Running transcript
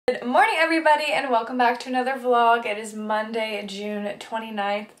Good morning everybody and welcome back to another vlog. It is Monday, June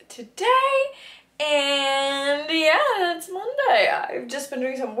 29th today, and yeah, it's Monday. I've just been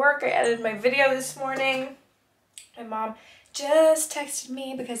doing some work. I edited my video this morning. My mom just texted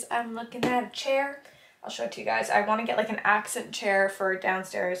me because I'm looking at a chair. I'll show it to you guys. I want to get like an accent chair for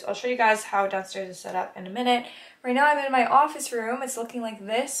downstairs. I'll show you guys how downstairs is set up in a minute. Right now I'm in my office room. It's looking like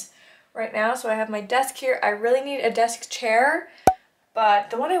this right now. So I have my desk here. I really need a desk chair. But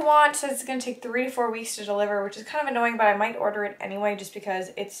the one I want says it's going to take 3 to 4 weeks to deliver, which is kind of annoying, but I might order it anyway just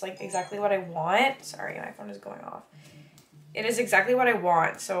because it's like exactly what I want. Sorry, my phone is going off. It is exactly what I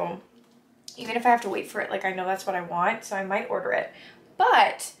want, so even if I have to wait for it, like I know that's what I want, so I might order it.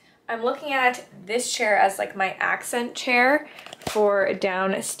 But I'm looking at this chair as like my accent chair for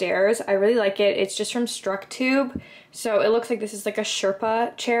downstairs. I really like it. It's just from Structube. So it looks like this is like a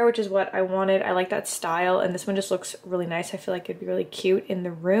Sherpa chair, which is what I wanted. I like that style, and this one just looks really nice. I feel like it'd be really cute in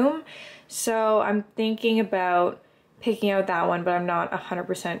the room. So I'm thinking about picking out that one, but I'm not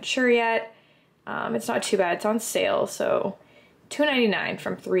 100% sure yet. It's not too bad. It's on sale, so $2.99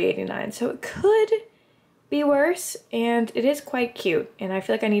 from $3.89. So it could be worse, and it is quite cute, and I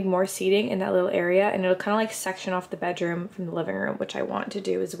feel like I need more seating in that little area, and it'll kind of like section off the bedroom from the living room, which I want to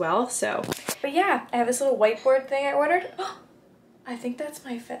do as well. So but yeah, I have this little whiteboard thing I ordered. Oh, I think that's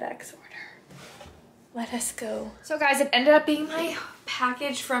my FedEx order. Let us go. So guys, it ended up being my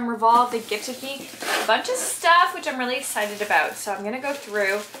package from Revolve. They gifted me a bunch of stuff, which I'm really excited about. So I'm gonna go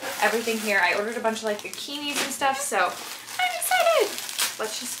through everything here. I ordered a bunch of like bikinis and stuff, so I'm excited.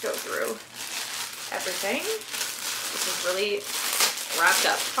 Let's just go through everything. This is really wrapped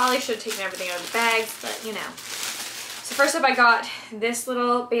up. Probably should have taken everything out of the bags, but you know. So first up, I got this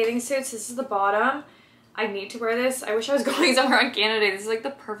little bathing suit. So this is the bottom. I need to wear this. I wish I was going somewhere on Canada Day. This is like the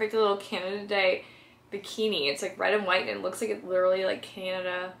perfect little Canada Day bikini. It's like red and white, and it looks like it's literally like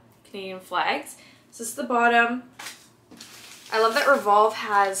Canadian flags. So this is the bottom. I love that Revolve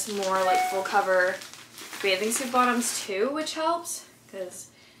has more like full cover bathing suit bottoms too, which helps because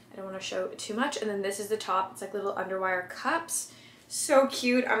I don't want to show too much. And then this is the top. It's like little underwire cups. So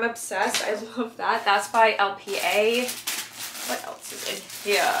cute. I'm obsessed. I love that. That's by LPA. What else is in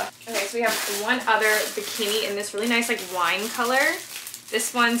here? Okay, so we have one other bikini in this really nice like wine color.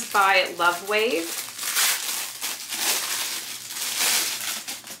 This one's by Lovewave.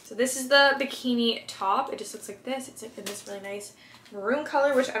 So this is the bikini top. It just looks like this. It's like in this really nice maroon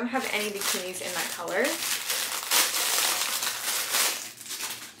color, which I don't have any bikinis in that color.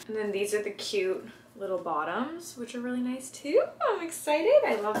 And then these are the cute little bottoms, which are really nice too. I'm excited.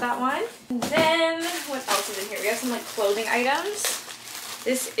 I love that one. And then what else is in here? We have some like clothing items.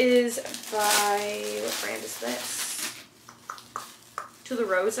 This is by, what brand is this? To the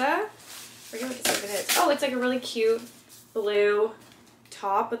Rosa. I forget what this even is. Oh, it's like a really cute blue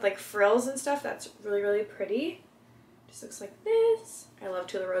top with like frills and stuff. That's really, really pretty. Just looks like this. I love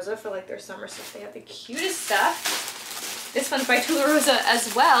Tula Rosa for like their summer stuff. They have the cutest stuff. This one's by Tula Rosa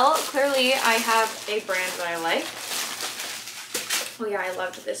as well. Clearly, I have a brand that I like. Oh yeah, I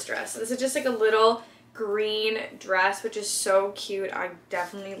loved this dress. This is just like a little green dress, which is so cute. I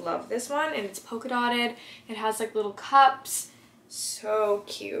definitely love this one, and it's polka dotted. It has like little cups. So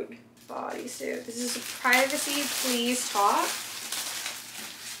cute. Bodysuit. This is a Privacy Please top.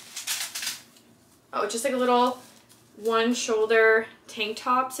 Oh, it's just like a little one shoulder tank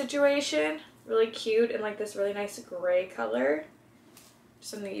top situation. Really cute, and like this really nice gray color.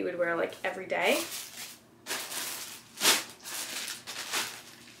 Something you would wear like every day.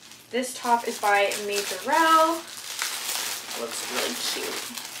 This top is by Majorelle. Looks really cute.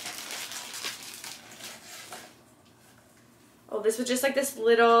 Oh, this was just like this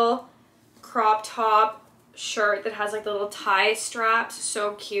little crop top shirt that has like the little tie straps.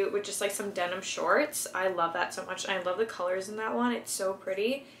 So cute, with just like some denim shorts. I love that so much. I love the colors in that one. It's so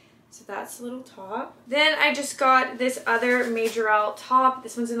pretty. So that's the little top. Then I just got this other Majorelle top.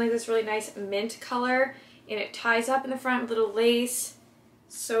 This one's in like this really nice mint color, and it ties up in the front with little lace.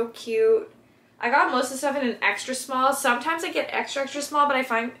 So cute. I got most of the stuff in an extra small. Sometimes I get extra small, but I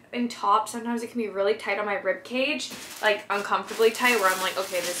find in tops sometimes it can be really tight on my rib cage, like uncomfortably tight, where I'm like,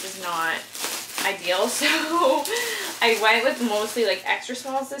 okay, this is not ideal. So I went with mostly like extra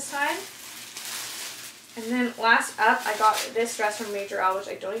smalls this time. And then last up, I got this dress from Majorelle, which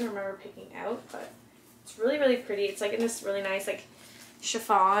I don't even remember picking out, but it's really, really pretty. It's like in this really nice like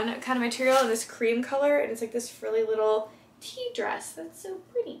chiffon kind of material in this cream color, and it's like this frilly little tea dress. That's so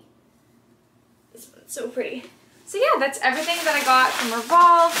pretty. This one's so pretty. So yeah, that's everything that I got from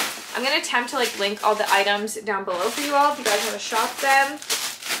Revolve. I'm going to attempt to like link all the items down below for you all if you guys want to shop them.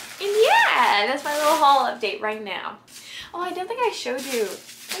 And yeah, that's my little haul update right now. Oh, I don't think I showed you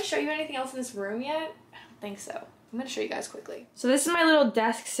Did I show you anything else in this room yet? I don't think so. I'm gonna show you guys quickly. So this is my little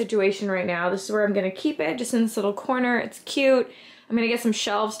desk situation right now. This is where I'm gonna keep it, just in this little corner. It's cute. I'm gonna get some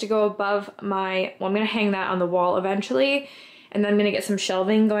shelves to go above my, well, I'm gonna hang that on the wall eventually. And then I'm gonna get some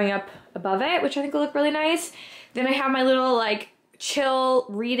shelving going up above it, which I think will look really nice. Then I have my little like chill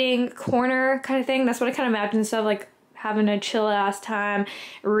reading corner kind of thing. That's what I kind of imagine stuff like having a chill ass time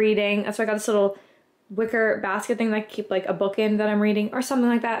reading. That's why I got this little wicker basket thing that I keep like a book in that I'm reading or something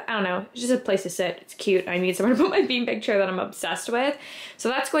like that. I don't know. It's just a place to sit. It's cute. I need somewhere to put my beanbag chair that I'm obsessed with. So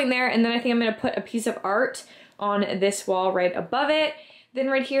that's going there. And then I think I'm going to put a piece of art on this wall right above it. Then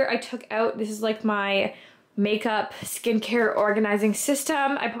right here I took out, this is like my makeup skincare organizing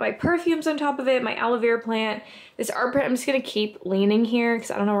system. I put my perfumes on top of it, my aloe vera plant, this art print. I'm just gonna keep leaning here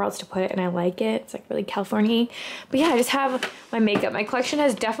because I don't know where else to put it and I like it. It's like really California-y. But yeah, I just have my makeup. My collection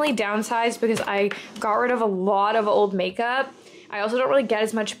has definitely downsized because I got rid of a lot of old makeup. I also don't really get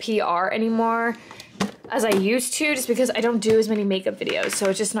as much PR anymore as I used to, just because I don't do as many makeup videos, so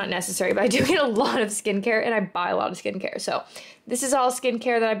it's just not necessary. But I do get a lot of skincare and I buy a lot of skincare. So this is all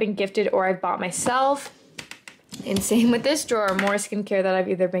skincare that I've been gifted or I've bought myself. And same with this drawer, more skincare that I've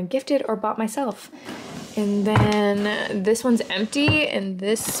either been gifted or bought myself. And then this one's empty and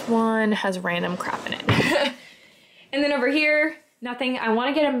this one has random crap in it. And then over here, nothing. I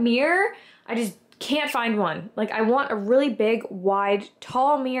want to get a mirror. I just can't find one. Like I want a really big, wide,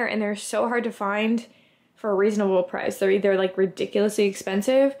 tall mirror and they're so hard to find for a reasonable price. They're either like ridiculously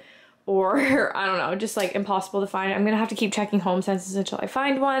expensive or I don't know, just like impossible to find. I'm gonna have to keep checking HomeSense until I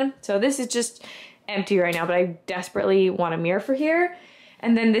find one. So this is just empty right now, but I desperately want a mirror for here.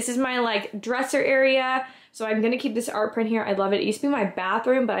 And then this is my like dresser area. So I'm gonna keep this art print here. I love it. It used to be my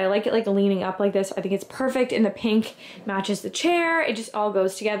bathroom, but I like it like leaning up like this. I think it's perfect and the pink matches the chair. It just all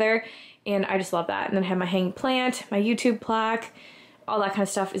goes together and I just love that. And then I have my hanging plant, my YouTube plaque, all that kind of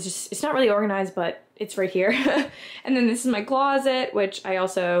stuff is just, it's not really organized, but it's right here. And then this is my closet, which I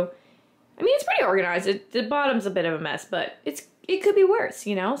also, I mean, it's pretty organized. The bottom's a bit of a mess, but it could be worse,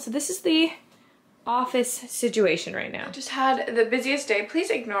 you know? So this is the office situation right now. Just had the busiest day.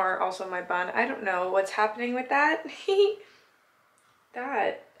 Please ignore also my bun. I don't know what's happening with that.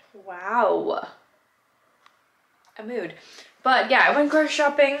 Wow. A mood. But yeah, I went grocery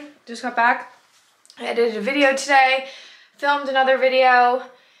shopping, just got back. I edited a video today, filmed another video,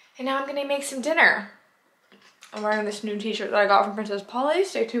 and now I'm gonna make some dinner. I'm wearing this new t-shirt that I got from Princess Polly.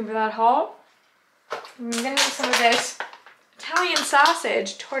 Stay tuned for that haul. I'm gonna make some of this Italian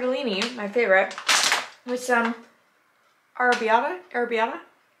sausage tortellini, my favorite, with some arrabbiata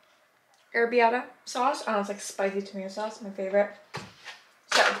sauce. I don't know, it's like spicy tomato sauce, my favorite.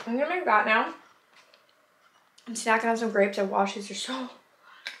 So I'm gonna make that now. I'm snacking on some grapes. I washed these. They're so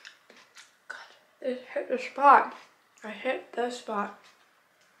good. It hit the spot. I hit the spot.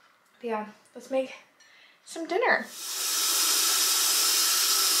 But yeah, let's make some dinner.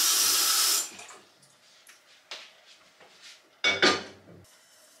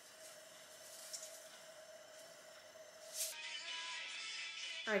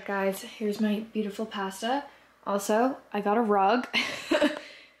 Alright guys, here's my beautiful pasta. Also, I got a rug.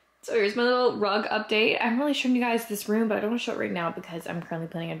 So here's my little rug update. I'm really showing you guys this room, but I don't want to show it right now because I'm currently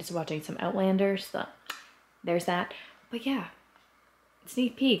planning on just watching some Outlander, so there's that. But yeah,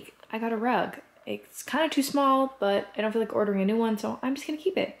 sneak peek, I got a rug. It's kind of too small, but I don't feel like ordering a new one, so I'm just gonna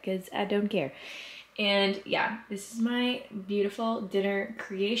keep it because I don't care. And yeah, this is my beautiful dinner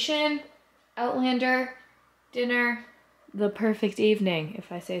creation. Outlander dinner. The perfect evening,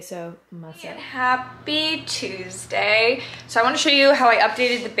 if I say so myself. Happy Tuesday. So I want to show you how I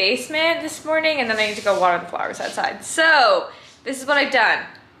updated the basement this morning, and then I need to go water the flowers outside. So this is what I've done.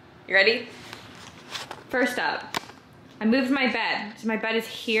 You ready? First up, I moved my bed. So my bed is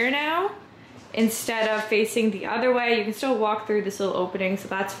here now instead of facing the other way. You can still walk through this little opening, so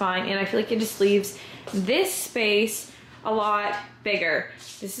that's fine. And I feel like it just leaves this space a lot bigger.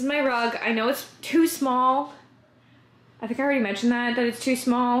 This is my rug. I know it's too small. I think I already mentioned that it's too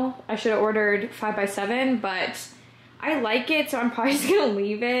small. I should have ordered 5x7, but I like it, so I'm probably just gonna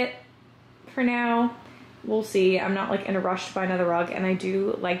leave it for now. We'll see. I'm not like in a rush to buy another rug, and I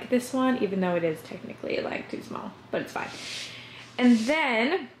do like this one, even though it is technically like too small, but it's fine. And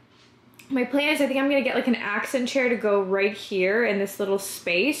then my plan is I think I'm gonna get like an accent chair to go right here in this little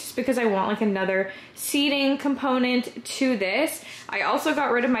space, just because I want like another seating component to this. I also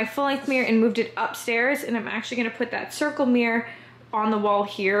got rid of my full-length mirror and moved it upstairs, and I'm actually gonna put that circle mirror on the wall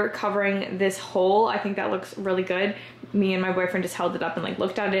here covering this hole. I think that looks really good. me and my boyfriend just held it up and like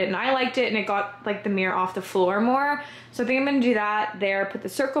looked at it, and I liked it, and it got like the mirror off the floor more. So I think I'm gonna do that there, put the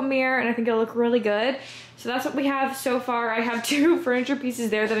circle mirror, and I think it'll look really good. So that's what we have so far. I have 2 furniture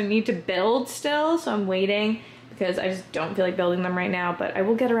pieces there that I need to build still, so I'm waiting because I just don't feel like building them right now, but I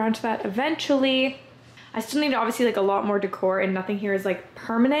will get around to that eventually. I still need obviously like a lot more decor, and nothing here is like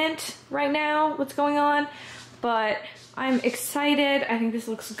permanent right now, what's going on, but I'm excited. I think this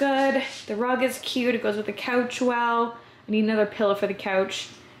looks good. The rug is cute. It goes with the couch well. I need another pillow for the couch.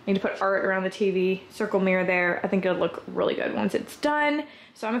 I need to put art around the TV, circle mirror there. I think it'll look really good once it's done.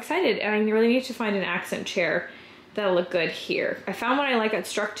 So I'm excited, and I really need to find an accent chair that'll look good here. I found one I like at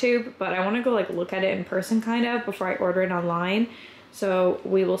StruckTube, but I want to go like look at it in person kind of before I order it online. So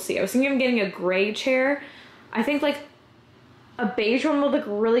we will see. I was thinking of getting a gray chair. I think like a beige one will look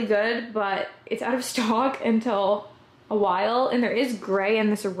really good, but it's out of stock until a while, and there is gray in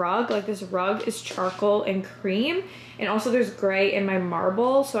this rug. Like this rug is charcoal and cream, and also there's gray in my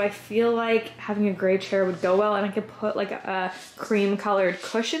marble, so I feel like having a gray chair would go well, and I could put like a cream colored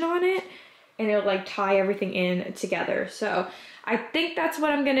cushion on it, and it'll like tie everything in together. So I think that's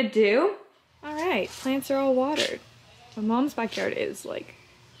what I'm gonna do. All right, plants are all watered. My mom's backyard is like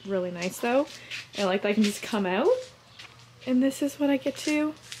really nice though. I like that I can just come out, and this is what I get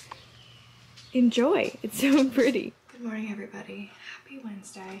to enjoy. It's so pretty. Good morning, everybody. Happy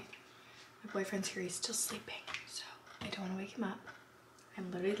Wednesday. My boyfriend's here. He's still sleeping, so I don't want to wake him up.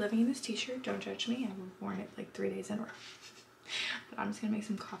 I'm literally living in this t-shirt. Don't judge me. I've worn it like 3 days in a row. But I'm just gonna make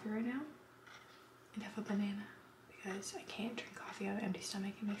some coffee right now and have a banana because I can't drink coffee on an empty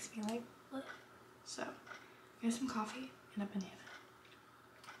stomach. It makes me like, ugh. So I got some coffee and a banana.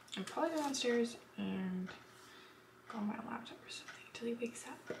 I'm probably go downstairs and go on my laptop or something until he wakes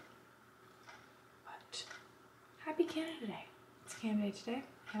up. But happy Canada Day. It's Canada Day today.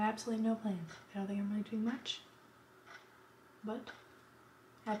 I have absolutely no plans. I don't think I'm really doing much. But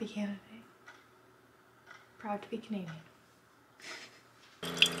happy Canada Day. Proud to be Canadian.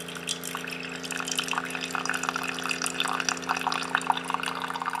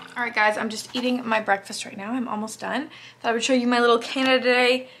 Alright guys, I'm just eating my breakfast right now. I'm almost done. Thought I would show you my little Canada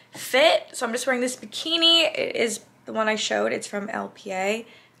Day fit. So I'm just wearing this bikini. It is the one I showed. It's from LPA.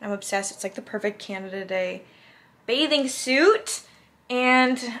 I'm obsessed. It's like the perfect Canada Day bathing suit.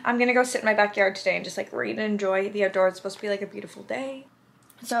 And I'm gonna go sit in my backyard today and just like read and enjoy the outdoors. It's supposed to be like a beautiful day.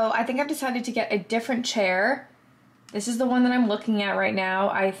 So I think I've decided to get a different chair. This is the one that I'm looking at right now.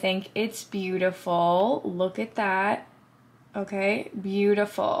 I think it's beautiful. Look at that. Okay,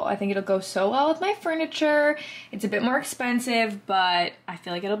 beautiful. I think it'll go so well with my furniture. It's a bit more expensive, but I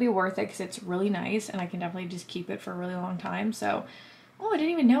feel like it'll be worth it because it's really nice and I can definitely just keep it for a really long time. So, oh, I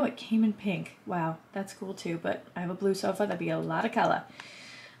didn't even know it came in pink. Wow, that's cool too, but I have a blue sofa. That'd be a lot of color.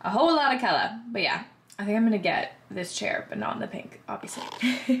 A whole lot of color. But yeah, I think I'm gonna get this chair, but not in the pink, obviously.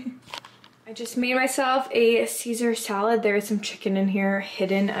 I just made myself a Caesar salad. There is some chicken in here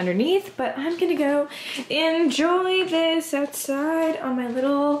hidden underneath, but I'm gonna go enjoy this outside on my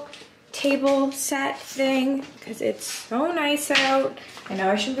little table set thing because it's so nice out. I know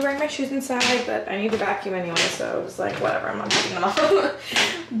I shouldn't be wearing my shoes inside, but I need to vacuum anyway, so I was like, whatever, I'm not taking them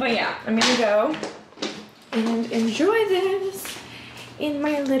off. But yeah, I'm gonna go and enjoy this in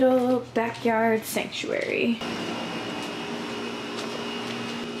my little backyard sanctuary.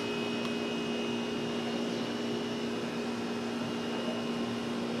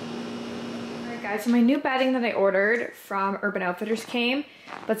 Guys, so my new bedding that I ordered from Urban Outfitters came,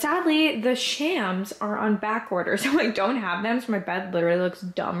 but sadly the shams are on back order, so I don't have them, so my bed literally looks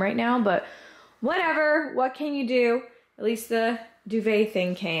dumb right now, but whatever, what can you do? At least the duvet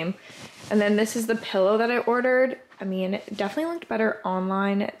thing came. And then this is the pillow that I ordered. I mean, it definitely looked better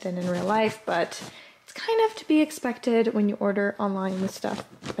online than in real life, but it's kind of to be expected when you order online with stuff.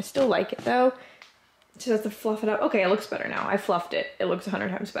 I still like it though. Just have to fluff it up. Okay, it looks better now. I fluffed it. It looks 100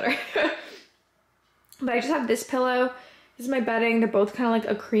 times better. But I just have this pillow. This is my bedding. They're both kind of like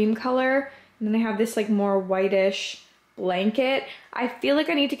a cream color. And then I have this like more whitish blanket. I feel like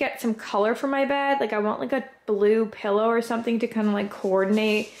I need to get some color for my bed. Like I want like a blue pillow or something to kind of like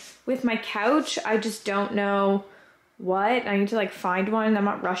coordinate with my couch. I just don't know what. I need to like find one. I'm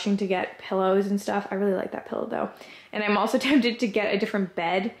not rushing to get pillows and stuff. I really like that pillow though. And I'm also tempted to get a different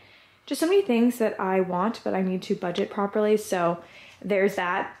bed. Just so many things that I want, but I need to budget properly. So there's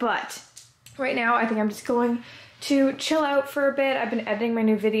that. But right now, I think I'm just going to chill out for a bit. I've been editing my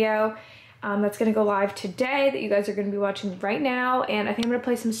new video that's going to go live today that you guys are going to be watching right now. And I think I'm going to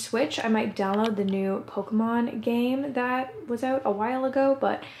play some Switch. I might download the new Pokemon game that was out a while ago,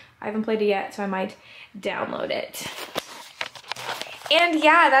 but I haven't played it yet, so I might download it. And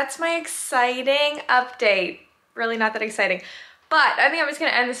yeah, that's my exciting update. really not that exciting. But I think I'm just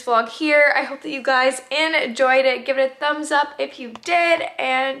gonna end this vlog here. I hope that you guys enjoyed it. Give it a thumbs up if you did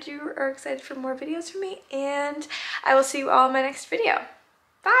and you are excited for more videos from me. And I will see you all in my next video.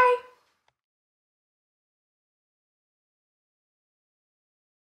 Bye.